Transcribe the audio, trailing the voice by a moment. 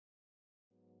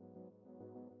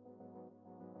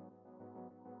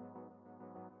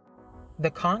The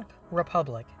Conch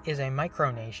Republic is a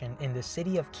micronation in the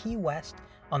city of Key West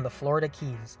on the Florida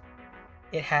Keys.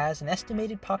 It has an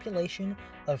estimated population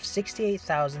of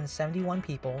 68,071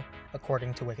 people,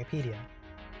 according to Wikipedia.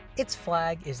 Its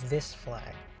flag is this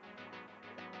flag.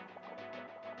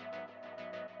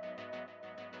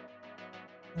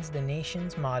 It's the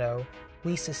nation's motto,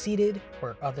 "We seceded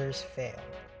where others failed."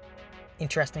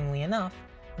 Interestingly enough,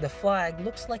 the flag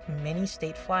looks like many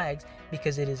state flags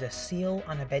because it is a seal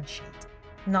on a bedsheet.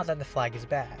 Not that the flag is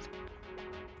bad.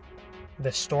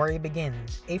 The story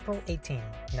begins April 18,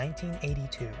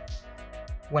 1982,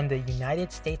 when the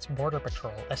United States Border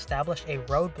Patrol established a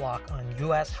roadblock on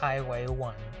U.S. Highway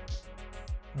 1.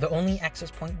 The only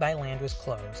access point by land was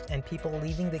closed, and people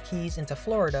leaving the Keys into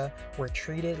Florida were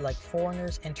treated like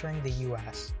foreigners entering the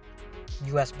U.S.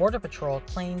 U.S. Border Patrol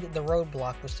claimed the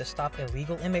roadblock was to stop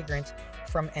illegal immigrants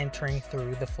from entering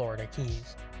through the Florida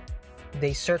Keys.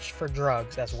 They searched for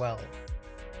drugs as well.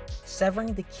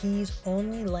 Severing the Keys'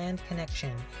 only land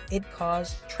connection, it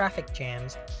caused traffic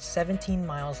jams 17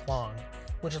 miles long,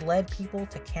 which led people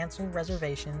to cancel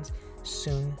reservations.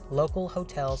 Soon, local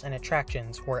hotels and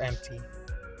attractions were empty.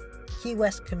 Key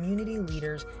West community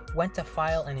leaders went to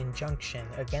file an injunction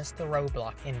against the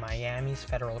roadblock in Miami's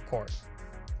federal court.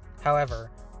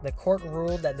 However, the court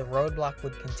ruled that the roadblock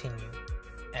would continue.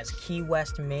 As Key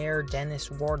West Mayor Dennis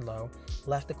Wardlow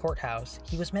left the courthouse,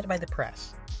 he was met by the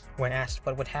press. When asked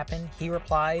what would happen, he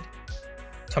replied,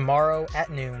 "Tomorrow at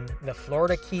noon, the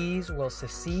Florida Keys will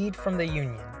secede from the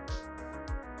Union."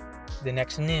 The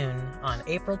next noon, on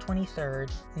April 23,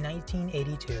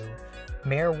 1982,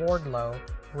 Mayor Wardlow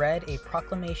read a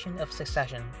proclamation of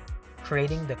secession,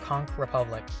 creating the Conch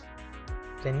Republic.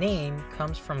 The name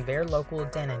comes from their local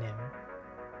demonym.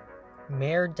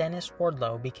 Mayor Dennis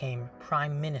Wardlow became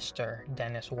Prime Minister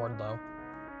Dennis Wardlow.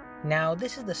 Now,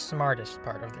 this is the smartest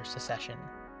part of their secession.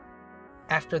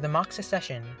 After the mock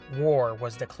secession, war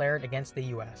was declared against the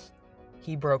U.S.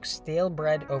 He broke stale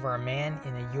bread over a man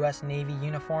in a U.S. Navy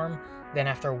uniform, then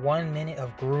after 1 minute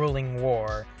of grueling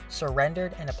war,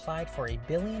 surrendered and applied for $1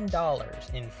 billion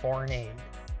in foreign aid.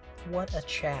 What a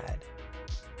Chad.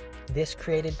 This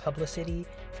created publicity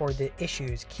for the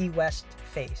issues Key West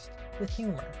faced with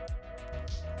humor.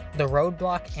 The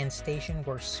roadblock and station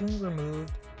were soon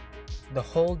removed. The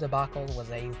whole debacle was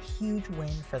a huge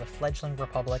win for the fledgling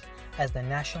republic as the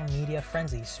national media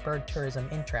frenzy spurred tourism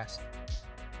interest.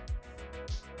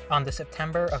 On the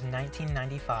September of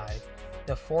 1995,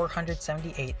 the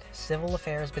 478th Civil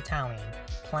Affairs Battalion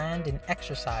planned an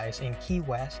exercise in Key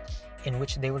West in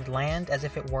which they would land as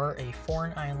if it were a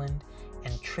foreign island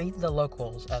and treat the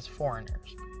locals as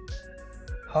foreigners.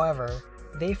 However,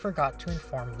 they forgot to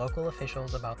inform local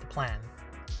officials about the plan.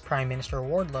 Prime Minister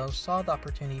Wardlow saw the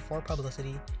opportunity for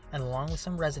publicity and, along with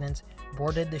some residents,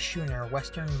 boarded the schooner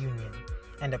Western Union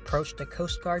and approached a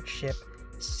Coast Guard ship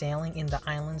sailing in the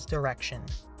island's direction.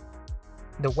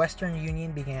 The Western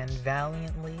Union began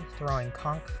valiantly throwing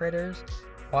conch fritters,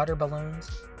 water balloons,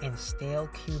 and stale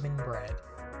Cuban bread.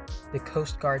 The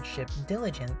Coast Guard ship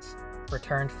Diligence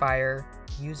returned fire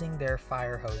using their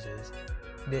fire hoses.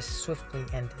 This swiftly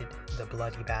ended the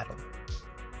bloody battle.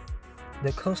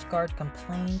 The Coast Guard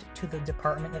complained to the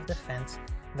Department of Defense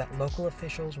that local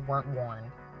officials weren't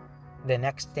warned. The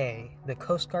next day, the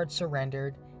Coast Guard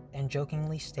surrendered and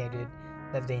jokingly stated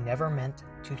that they never meant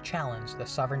to challenge the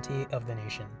sovereignty of the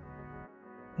nation.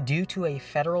 Due to a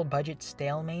federal budget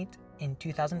stalemate in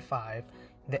 2005,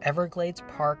 the Everglades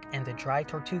Park and the Dry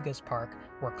Tortugas Park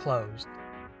were closed.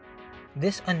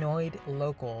 This annoyed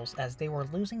locals as they were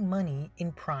losing money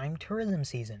in prime tourism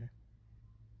season.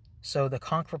 So the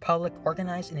Conch Republic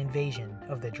organized an invasion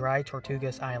of the Dry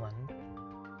Tortugas Island.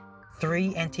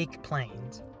 3 antique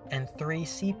planes and 3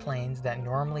 seaplanes that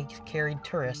normally carried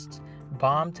tourists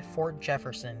bombed Fort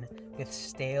Jefferson with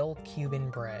stale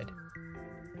Cuban bread.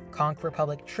 Conch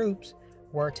Republic troops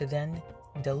were to then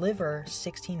deliver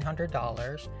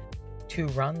 $1,600 to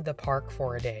run the park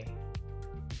for a day.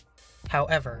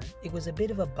 However, it was a bit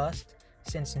of a bust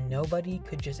since nobody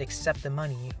could just accept the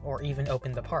money or even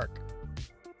open the park.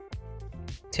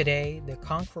 Today, the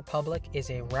Conch Republic is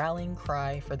a rallying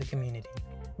cry for the community,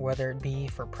 whether it be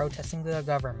for protesting the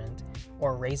government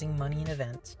or raising money in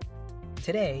events.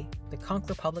 Today, the Conch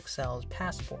Republic sells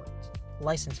passports,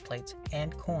 license plates,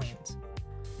 and coins.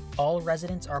 All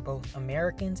residents are both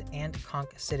Americans and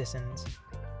Conch citizens.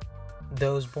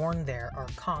 Those born there are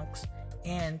conchs,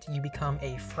 and you become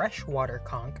a freshwater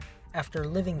conch after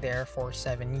living there for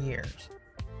 7 years.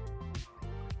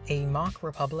 A mock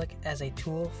republic as a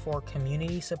tool for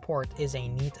community support is a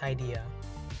neat idea.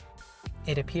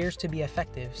 It appears to be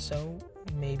effective, so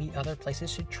maybe other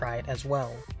places should try it as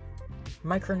well.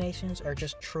 Micronations are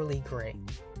just truly great.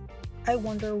 I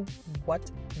wonder what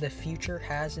the future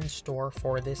has in store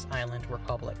for this island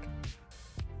republic.